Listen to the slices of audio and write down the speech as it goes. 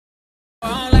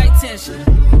attention.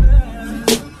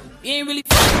 You ain't really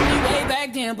fucking me way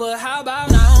back then, but how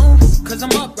about now? Cause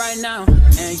I'm up right now,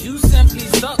 and you simply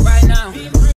suck right now.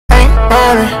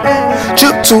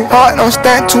 Drip too hard, don't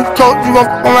stand too close. You gon'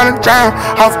 come around and drown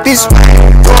off this way.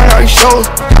 Doing all these shows.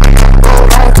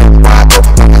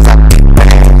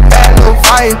 Bad little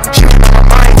fire, she in my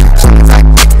mind. Soon as I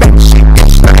get back, she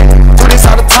get slain. Do this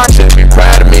all the time, she be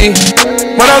proud of me.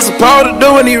 What I'm supposed to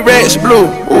do when these rats blue?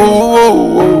 Ooh,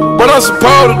 ooh, ooh. What I'm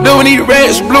supposed to do when these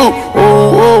rats blue? Ooh,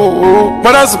 ooh, ooh.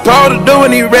 What I'm supposed to do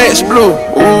when these rats blue?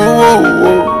 Ooh, ooh,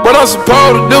 ooh. What I'm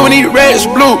supposed to do when these rats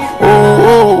blue? Ooh,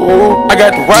 ooh, ooh. I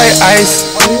got the white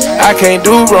ice, I can't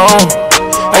do wrong.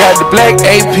 I got the black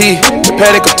AP, the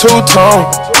paddock of two-tone.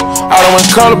 I don't want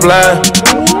colorblind,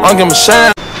 I don't give a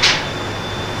shine.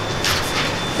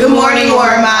 Good morning,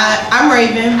 Mott. I'm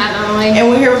Raven. I'm Emily. And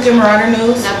we're here with your Marauder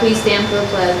News. Now please stand for the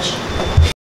pledge.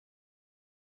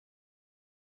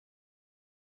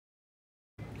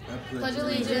 Pledge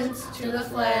allegiance to the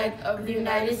flag of the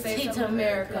United States of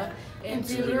America and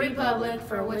to the republic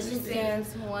for which it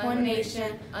stands, one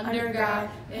nation, under God,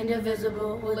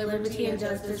 indivisible, with liberty and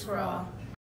justice for all.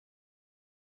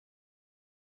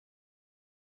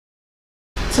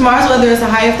 Tomorrow's weather is a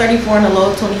high of 34 and a low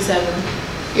of 27.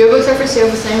 Yearbooks are for sale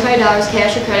for $75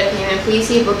 cash or credit payment. Please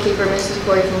see bookkeeper Mrs.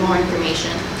 Corey for more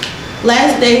information.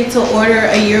 Last day to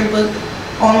order a yearbook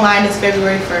online is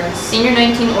February 1st. Senior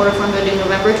 19 order form due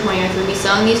November 20th. We'll be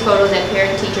selling these photos at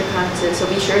parent-teacher conferences, so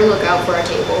be sure to look out for our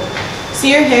table.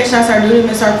 Senior headshots are due to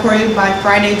Ms. Corey by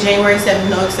Friday, January 7th,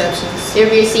 no exceptions. There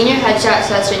will be a senior headshot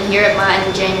session here at Mott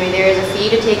in January. There is a fee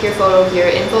to take your photo here.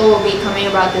 Info will be coming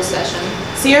about this session.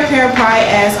 Senior parent pride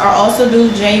ads are also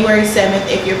due January 7th.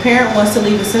 If your parent wants to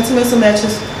leave a sentimental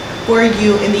message for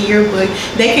you in the yearbook,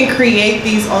 they can create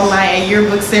these online at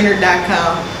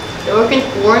yearbookcenter.com. The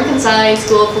Warren Consolidated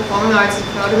School of Performing Arts is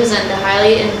proud to present the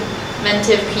highly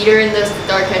inventive Peter and the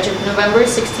Starcatcher November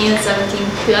 16 and 17,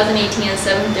 2018 at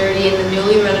 7:30 in the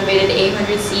newly renovated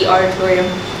 800C auditorium,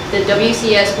 the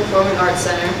WCS Performing Arts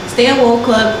Center. Stay Woke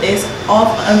Club is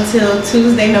off until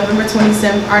Tuesday, November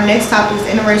 27th. Our next topic is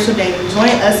interracial dating.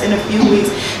 Join us in a few weeks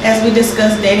as we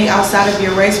discuss dating outside of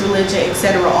your race, religion,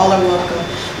 etc. All are welcome.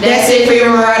 That's it for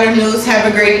your Marauder News.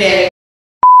 Have a great day.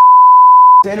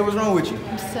 Tanner, what's wrong with you?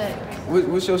 I'm sick.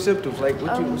 What's your symptoms? Like,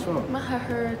 what's wrong? My head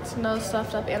hurts, nose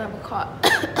stuffed up, and I'm a cough.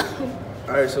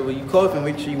 Alright, so when you coughing,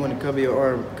 make sure you want to cover your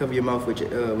arm, cover your mouth with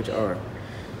your arm.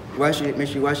 Make sure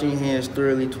you're washing your hands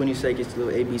thoroughly, 20 seconds,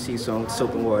 little ABC song with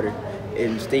soap and water,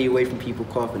 and stay away from people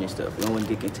coughing and stuff. You don't want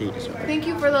to get contagious. Right? Thank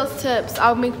you for those tips.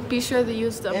 I'll be sure to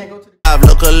use them.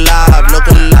 Look alive, look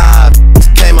alive.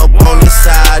 Came up on this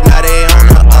side, now they on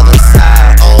the other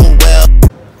side. Oh well.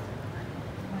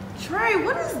 Trey,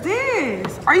 what is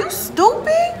this? Are you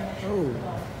stupid? Oh.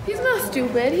 He's not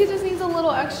stupid. He just needs a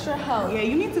little extra help. Yeah,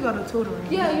 you need to go to tutoring.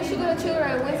 Yeah, you should go to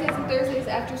tutoring Wednesdays and Thursdays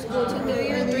after school,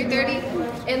 2:30 or 3:30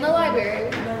 in the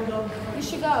library. You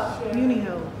should go. You need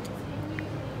help.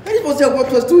 How you supposed to tell 1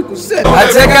 + 2 = 7? I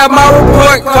take out my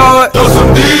report card.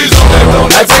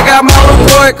 I take out my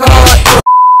report card.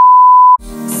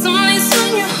 Somebody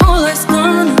soon your whole life's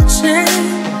gonna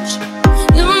change.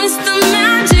 You miss the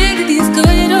magic of these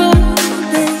good old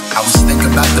days. I was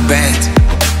thinking about the band.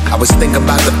 I was thinking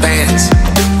about the fans.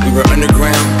 We were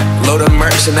underground, load of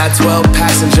merch in that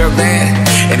 12-passenger van.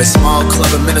 In a small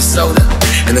club in Minnesota,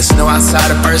 in the snow outside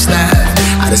of First Ave.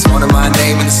 I just wanted my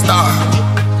name in the star.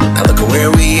 Now look at where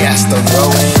we at, still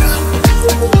growing up.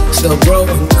 Still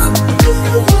growing up.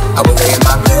 I would lay in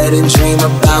my bed and dream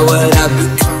about what I've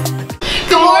become.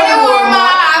 Good morning,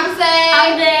 Mott. I'm Zay.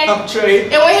 I'm Nick. I'm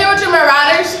Trey. And we're here with your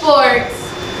Marauder Sports.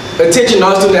 Attention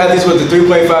all student athletes with a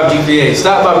 3.5 GPA.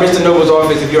 Stop by Mr. Noble's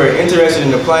office if you are interested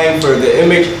in applying for the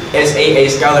MHSAA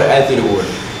Scholar Athlete Award.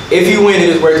 If you win, it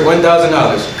is worth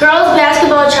 $1,000. Girls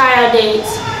basketball tryout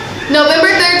dates. November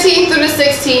 13th through the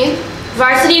 16th.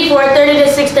 Varsity 4:30 to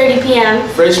 6:30 p.m.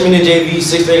 Freshman and JV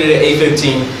 6:30 to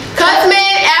 8:15. Cuts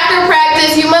made after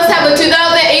practice. You must have a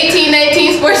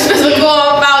 2018-19 sports physical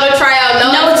on file to try out.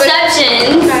 No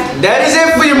exceptions. That is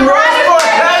it for your Marauder Sports.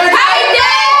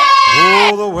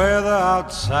 Oh, the weather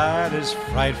outside is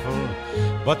frightful,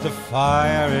 but the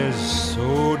fire is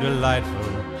so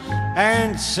delightful.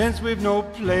 And since we've no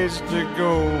place to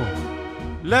go,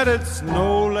 let it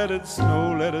snow, let it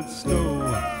snow, let it snow.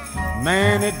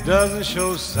 Man, it doesn't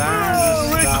show signs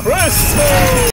of stopping.